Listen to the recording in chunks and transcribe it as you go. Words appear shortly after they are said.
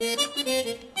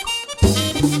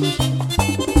Y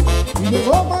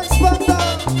llegó Max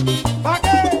Banda. ¿Pa'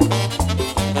 qué?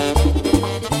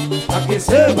 A que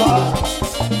se va.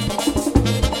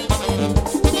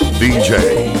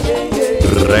 DJ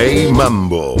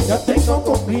RayMambo. Ya tengo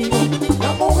conmigo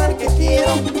la mujer que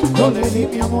quiero. Yo le di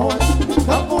mi amor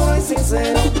tan puro y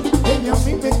sincero. Ella a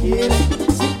mí me quiere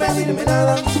sin pedirme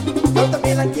nada. Yo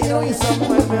también la quiero y esa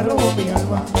mujer me robó mi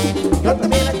alma. Yo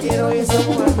también la quiero y esa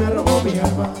mujer me robó mi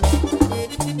alma.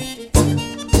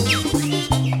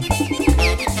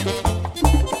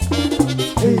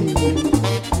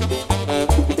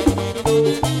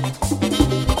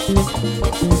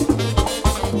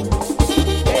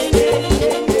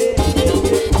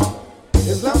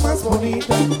 Es la más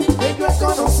bonita que yo he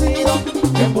conocido,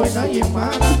 es buena y es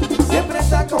mala, siempre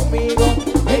está conmigo.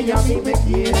 Ella a mí me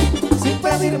quiere sin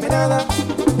pedirme nada.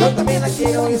 Yo también la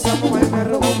quiero y esa mujer me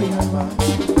robó mi alma.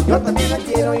 Yo también la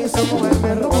quiero y esa mujer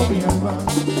me robó mi alma.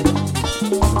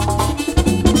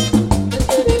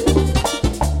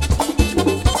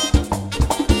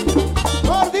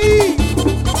 ¡Gordi!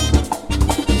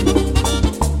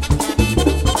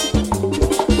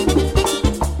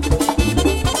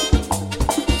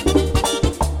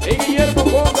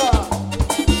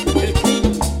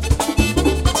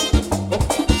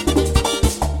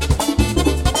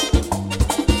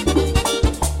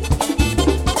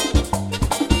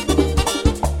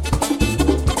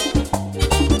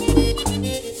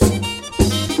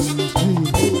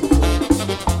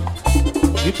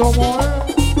 Y como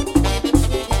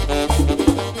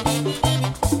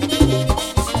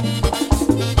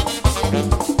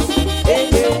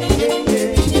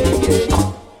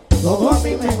todo a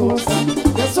mí me gusta,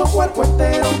 de su cuerpo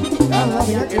entero. Cada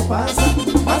día que pasa,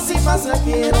 más y más la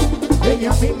quiero.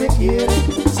 Ella a mí me quiere,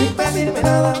 sin pedirme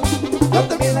nada. Yo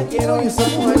también la quiero y esa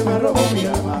mujer me robó mi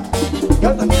alma.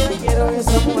 Yo también la quiero y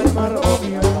esa mujer me robó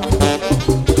mi alma.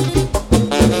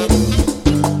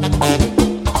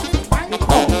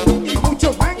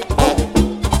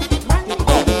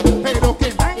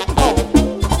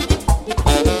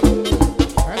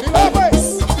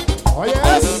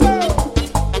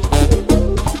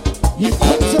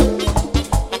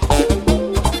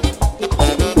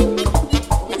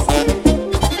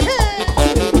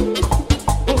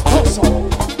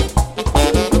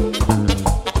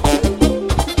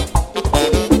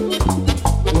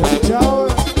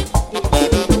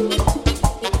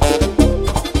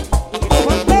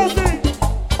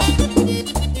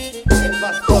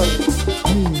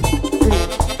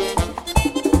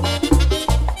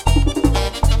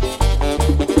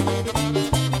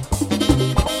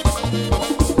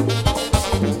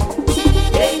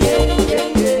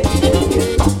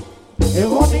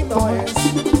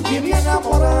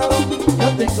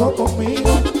 Tengo conmigo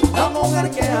la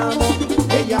mujer que amo.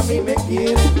 Ella a mí me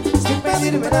quiere sin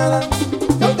pedirme nada.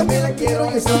 Yo también la quiero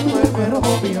y esa mujer me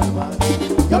robó mi alma.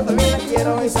 Yo también la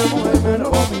quiero y esa mujer me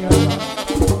robó mi alma.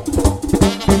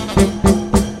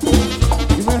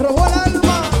 Y me robó el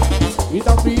alma y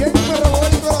también me robó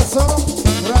el corazón.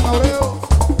 Gran Abreu.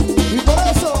 Y por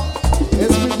eso es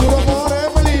mi puro amor,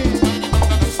 Emily.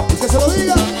 Y que se lo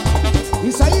diga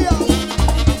Isaías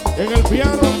en el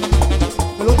piano.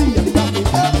 Melodía.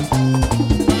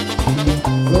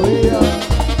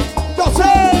 Yo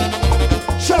sé,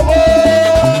 Chavo.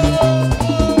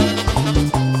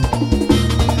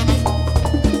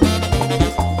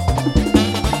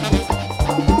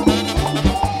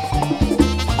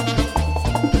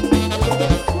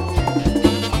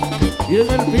 Y en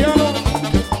el piano,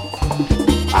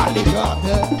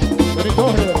 Alicate,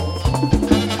 Benitorio.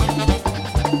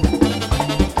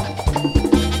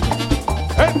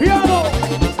 El piano.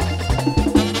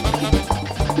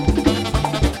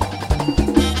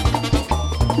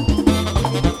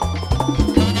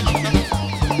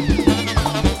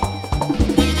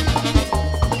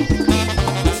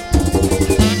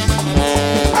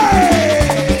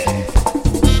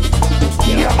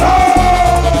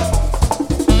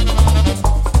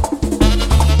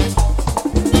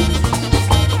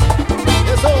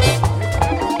 Eso.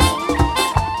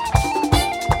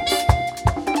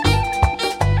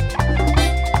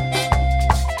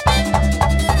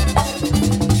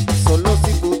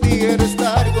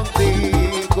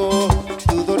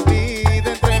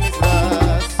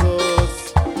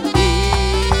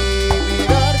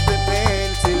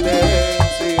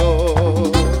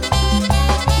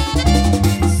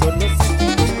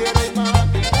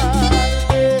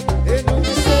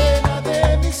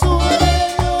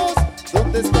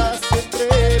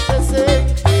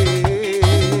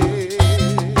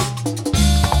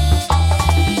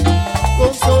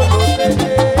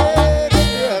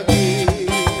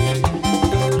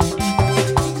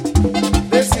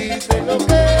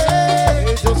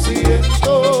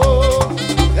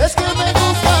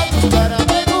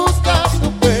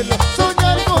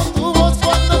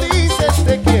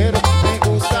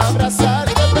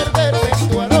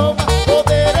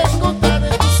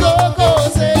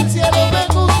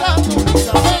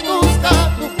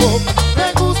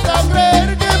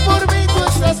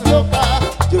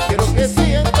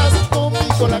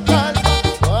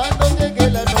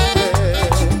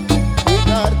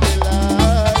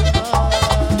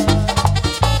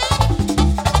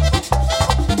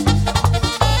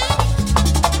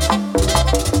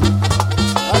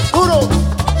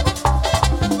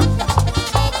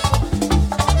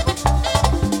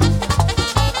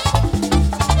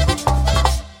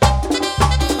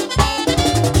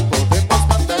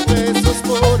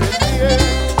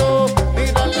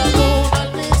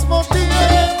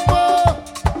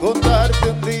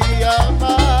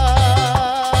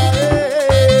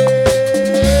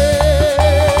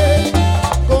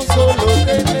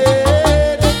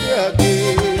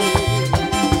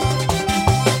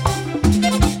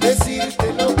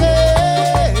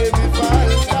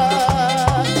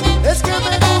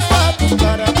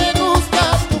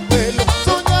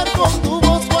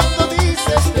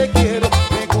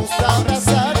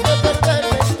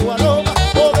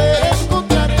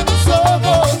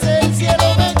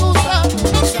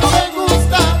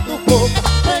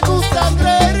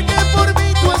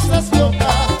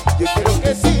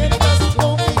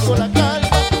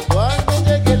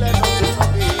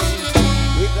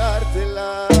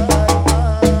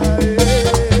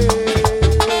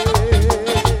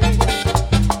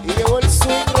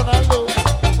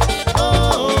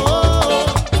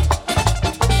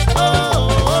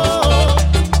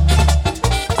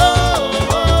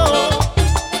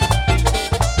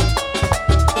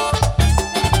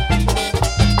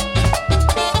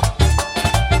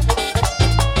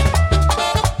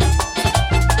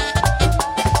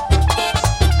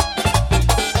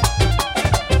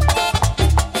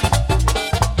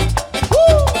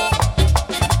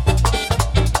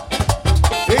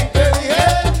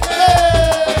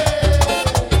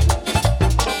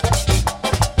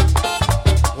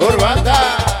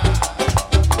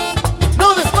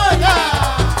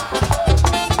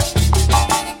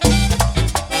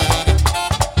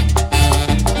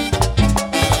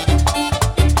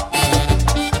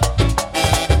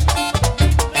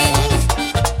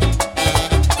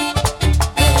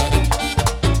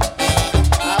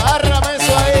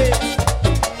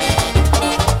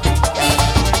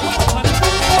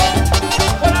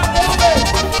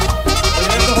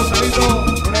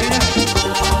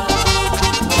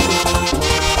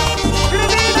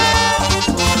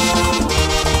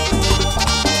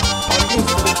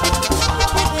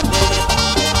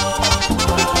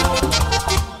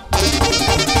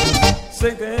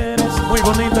 Sé que eres muy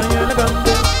bonita y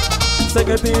elegante, sé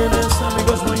que tienes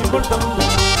amigos muy importantes,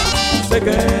 sé que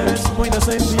eres muy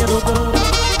decente y educada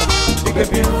y que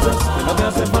piensas que no te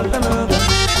hace falta nada.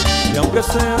 Y aunque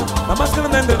sea la más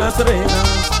grande de las reinas,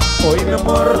 hoy mi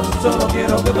amor solo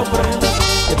quiero que comprendas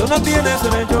que tú no tienes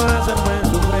derecho a hacerme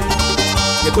sufrir,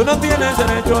 que tú no tienes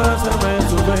derecho a hacerme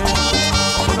sufrir,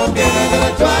 tú no tienes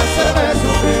derecho a hacerme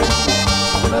sufrir,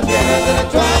 tú no tienes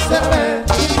derecho a hacerme.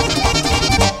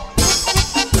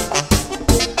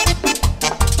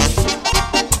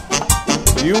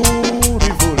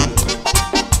 Beautiful.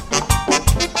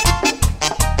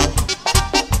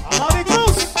 Amari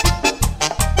Cruz.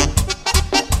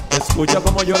 Escucha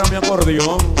como llora mi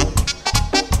acordeón.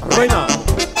 Reina,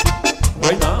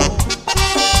 reina.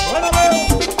 Bueno, veo.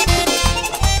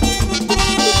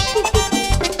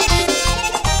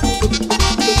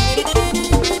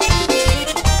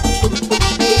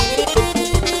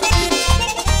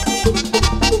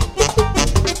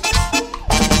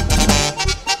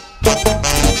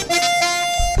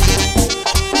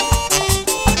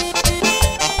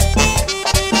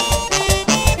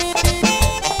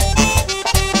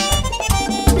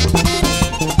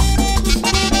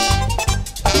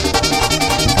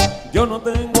 Yo no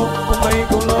tengo un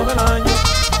vehículo del año,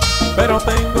 pero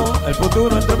tengo el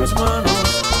futuro entre mis manos.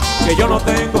 Que yo no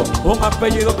tengo un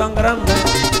apellido tan grande,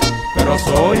 pero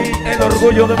soy el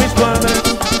orgullo de mis padres.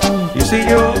 Y si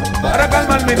yo, para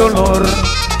calmar mi dolor,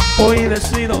 hoy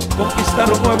decido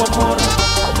conquistar un nuevo amor,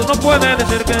 tú no puedes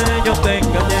decir que yo te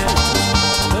engañé,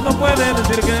 tú no puedes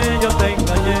decir que yo te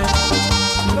engañé,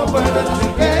 no puedes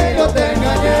decir que yo te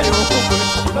engañé,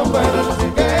 no puedes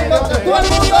decir que yo te engañé. ¡Todo el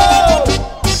mundo!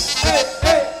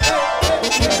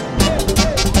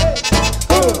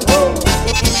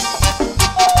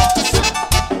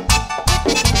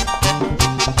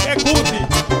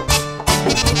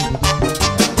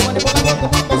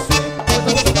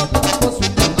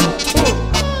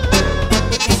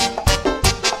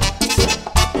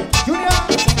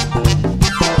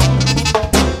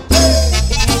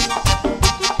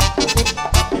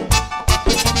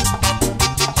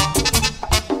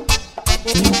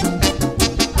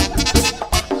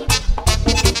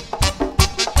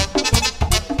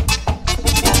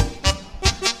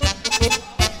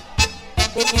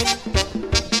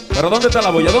 Pero ¿dónde está la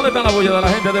bulla? ¿Dónde está la bulla de la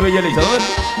gente de Belleliza? ¿Dónde?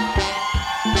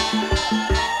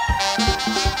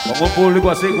 Con un público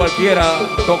así cualquiera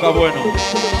toca bueno.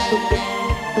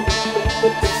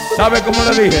 ¿Sabe cómo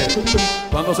le dije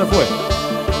cuando se fue?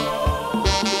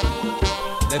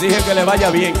 Le dije que le vaya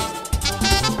bien.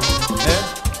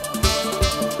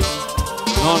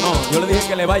 No, yo le dije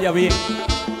que le vaya bien,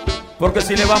 porque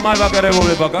si le va mal va a querer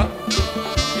volver para acá.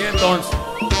 Y entonces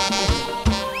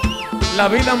la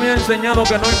vida me ha enseñado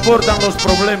que no importan los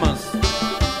problemas,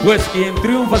 pues quien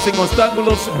triunfa sin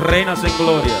obstáculos reina sin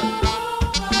gloria.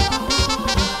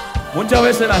 Muchas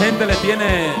veces la gente le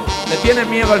tiene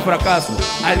miedo al fracaso,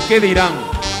 al qué dirán.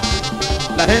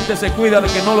 La gente se cuida de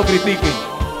que no lo critiquen,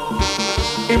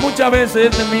 y muchas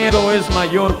veces ese miedo es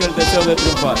mayor que el deseo de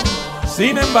triunfar.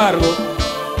 Sin embargo,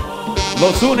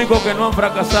 los únicos que no han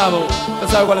fracasado, ¿usted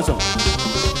sabe cuáles son?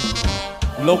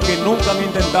 Los que nunca han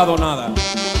intentado nada.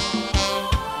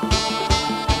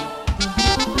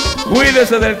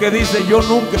 Cuídese del que dice yo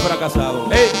nunca he fracasado.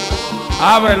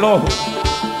 Abre el ojo.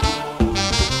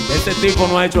 Este tipo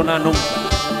no ha hecho nada nunca.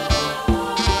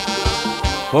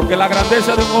 Porque la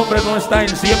grandeza de un hombre no está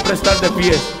en siempre estar de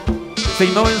pies,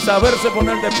 sino en saberse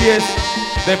poner de pies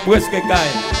después que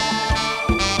cae.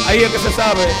 Ahí es que se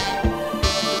sabe.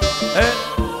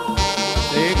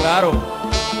 Sí, claro.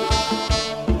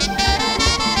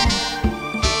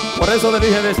 Por eso le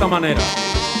dije de esta manera.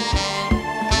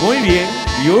 Muy bien,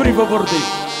 beautiful por ti.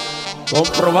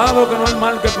 Comprobado que no hay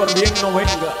mal que por bien no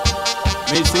venga.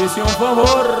 Me hiciste un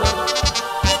favor.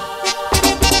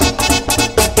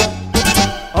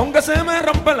 Aunque se me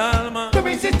rompe el alma, tú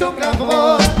me hiciste un gran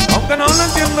favor. aunque no lo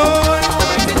entiendo hoy, tú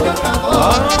me hiciste un gran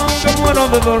favor. aunque muero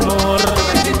de dolor, tú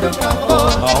me hiciste un gran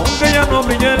favor. aunque ya no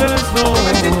brille el sol, tú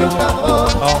me hiciste un gran favor.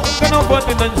 aunque no fue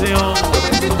tu intención, tú me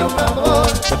hiciste un gran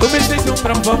favor. que tú me hiciste un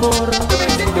gran favor. tú me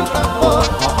hiciste un gran favor.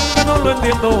 Aunque no lo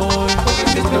entiendo hoy, tú me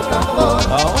hiciste un gran favor.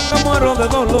 aunque muero de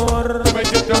dolor, tú me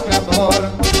hiciste un gran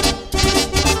favor.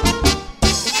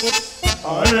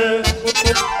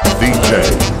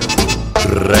 DJ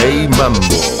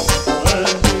RayMambo.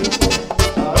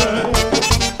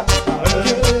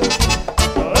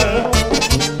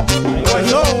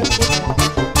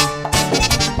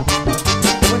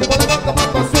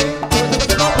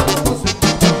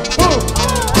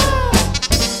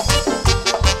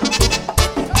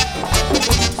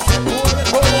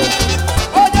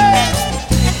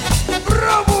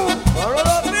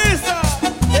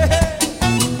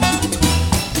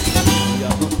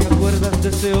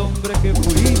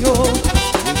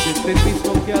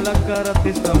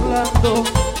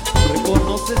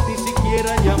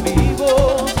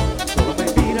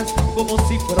 como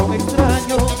si fuera un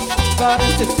extraño.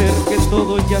 Parece ser que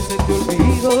todo ya se te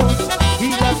olvidó y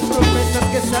las promesas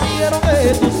que salieron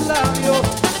de tus labios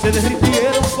se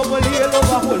derritieron como el hielo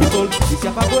bajo el sol y se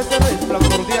apagó ese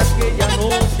resplandor de aquella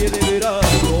noche de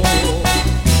verano.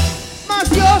 Mas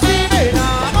yo sí me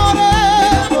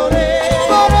enamoré,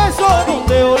 por eso no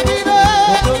te olvidé,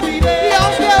 y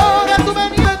aunque ahora tú me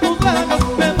niegas tus labios,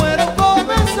 me muero por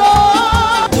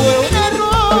pensar. Fue un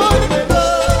error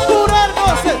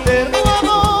jurarnos eterno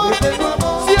amor,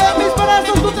 si en mis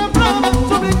brazos tú temblabas,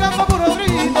 suplicando por un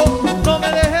grito, no me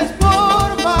dejes por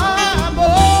favor.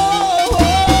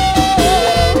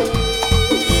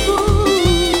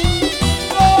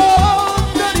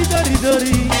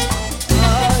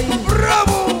 Ay,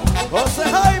 ¡Bravo! ¡José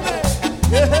Jaime!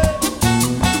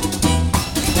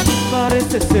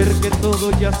 parece ser que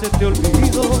todo ya se te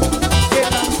olvidó, que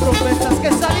las promesas que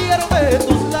salieron de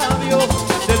tus labios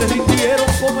se derritieron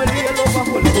como el hielo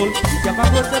bajo el sol y se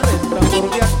apagó ese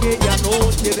resplandor de aquella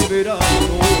noche de verano.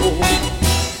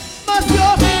 Mas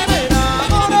yo sí me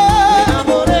enamoré,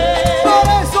 por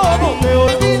eso no te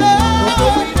olvidé,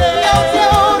 y aunque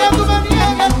ahora tú me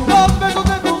niegas los besos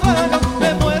de tus labios, me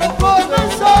muero por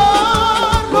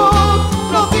pensarlo.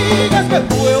 No digas que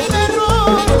fue un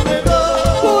error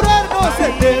jurarnos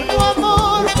eterno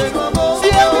amor, si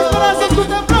en mis brazos tú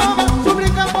temblabas,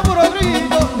 suplicando por un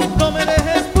grito, no me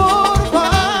dejes por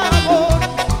favor,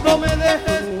 no me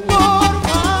dejes por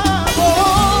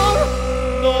favor,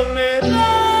 no me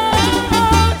dejes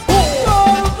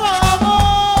por favor.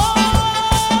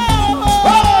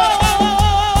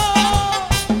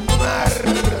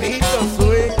 Marrito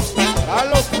Swing, a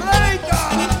los 30.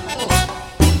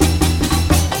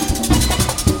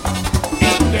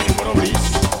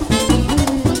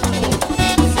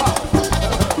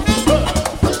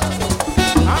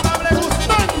 Amable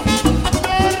Guzmán,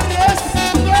 me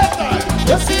respeta.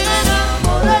 Yo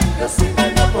sí me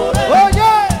enamoré,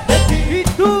 oye, de ti y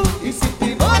tú, y sin ti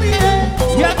moriré.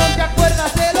 Ya no te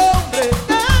acuerdas del hombre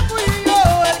que fui yo,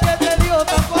 el que te dio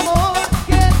tanto amor,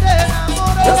 que te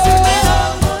enamoró.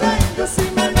 Yo sí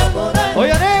me enamoré,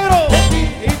 oye negro, de ti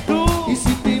y tú, y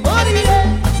sin ti moriré.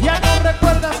 Ya no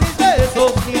recuerdas mis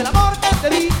besos, ni el amor que te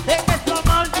di en esta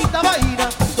maldita vaina.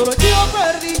 Solo yo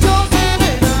perdí, yo sí me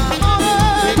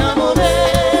enamoré,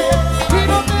 y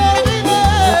no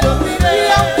te olvidé, y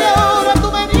aunque ahora tú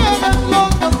me niegas,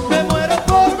 loco, me muero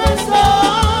por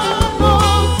besarlo.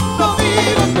 No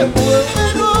digas que fue un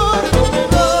error,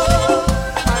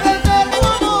 eterno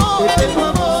amor,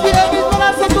 si en mis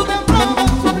brazos tú temblabas,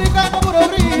 suplicando por un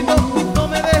grito, no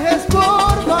me dejes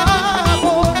por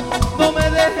favor, no me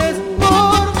dejes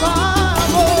por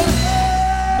favor,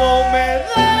 no me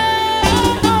dejes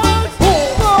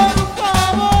por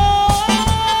favor.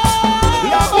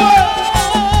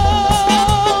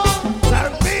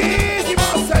 Santísimo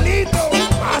Celito,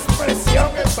 más presión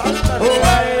que falta.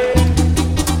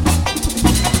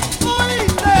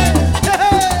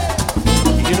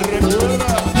 Y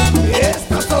recuerda,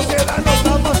 esta sociedad nos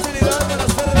da facilidad para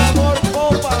hacer el amor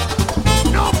popa,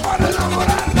 no para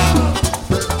enamorarnos.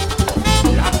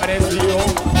 La presión,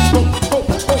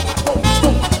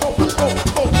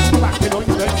 para que no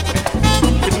intente.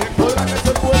 Y recuerda que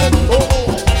se puede todo.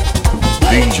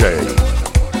 DJ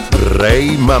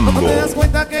RayMambo. ¿No te das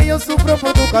cuenta que yo sufro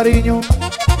por tu cariño?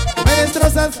 Me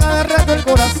destrozas cada rato el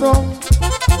corazón.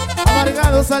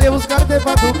 Amargado salí a buscarte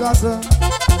pa' tu casa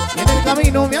y en el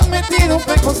camino me han metido un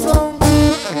pecozón.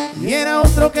 Y era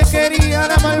otro que quería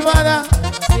la malvada,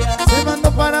 se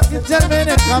mandó para echarme en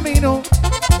el camino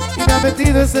y me ha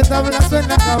metido ese tablazo en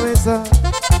la cabeza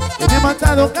y me ha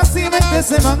matado casi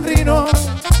ese mangrino.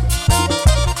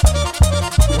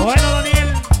 Bueno,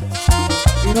 Daniel,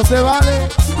 Y no se vale de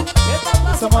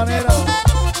esa manera.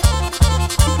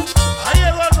 ahí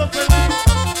Eduardo Feliz.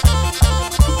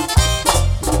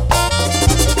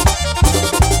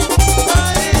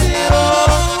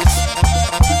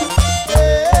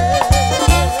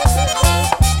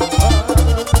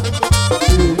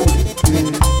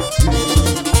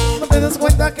 No te das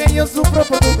cuenta que yo sufro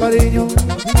por tu cariño.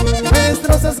 Me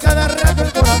destrozas cada rato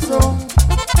el corazón.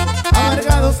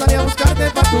 Amargado salí a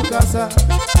buscarte pa' tu casa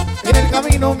y en el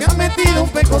camino me han metido un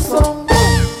pecozón.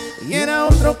 Y era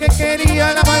otro que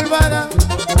quería la malvada,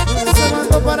 se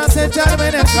mandó para acecharme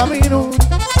en el camino.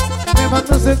 Me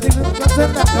mató ese tinazo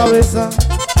en la cabeza,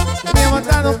 me ha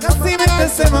matado casi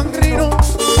ese mangrino.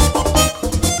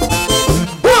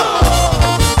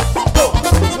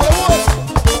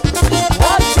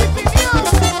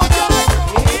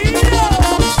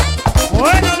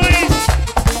 Bueno, Luis.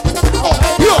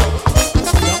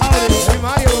 Soy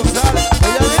Mario González,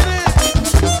 ella viene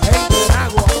en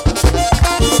agua.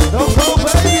 Don't go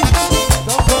baby.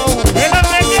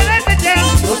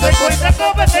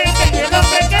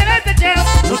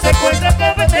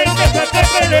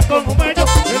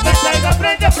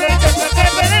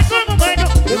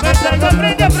 estamos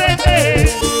frente a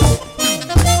frente.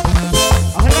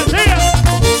 Ángel García,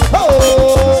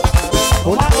 Oh,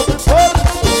 Omar Transport,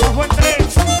 no fue en tren.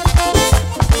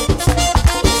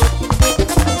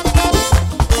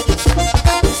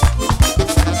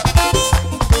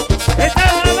 Esta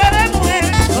malvada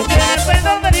mujer no tiene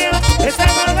perdón de Dios. Esta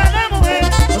malvada mujer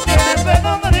no tiene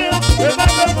perdón de Dios. Que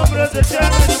marco el nombre de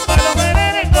Chano y un palo me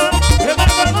derengó. Que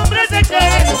marco el nombre de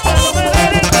Chano y un palo me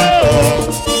derengó.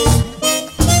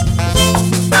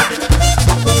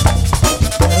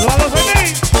 Eduardo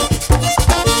Fermín.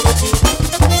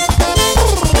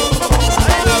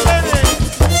 Ahí lo tiene.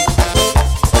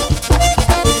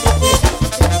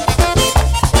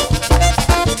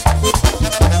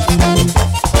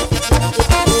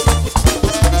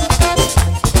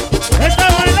 Esta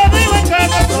me lo digo en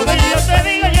casa, todavía te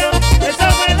digo yo. Esta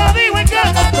me lo digo en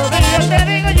casa, todavía te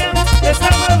digo yo. Esta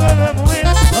malvada mujer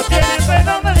no tiene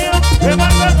perdón de Dios. Que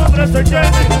marca el nombre de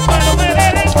Chano y un palo me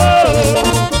derengó.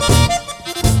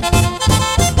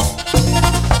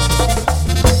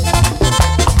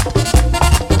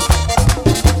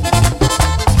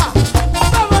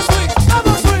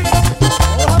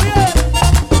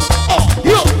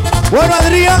 bueno,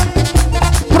 Adrián,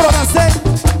 Pronacet.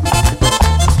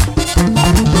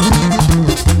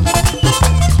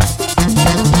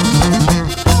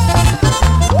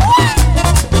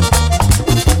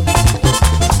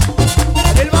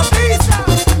 El Batista.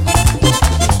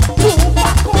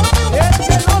 El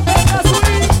que no tenga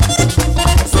swing,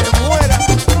 que se muera.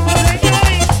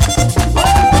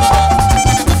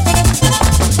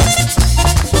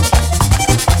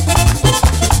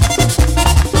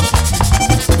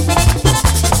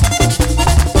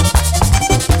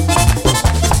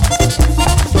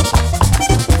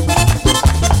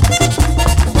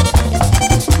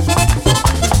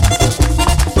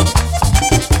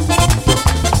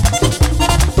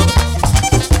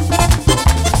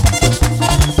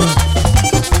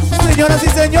 Señoras y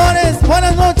señores,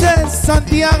 buenas noches,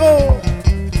 Santiago.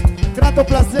 Grato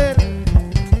placer.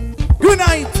 Good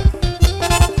night.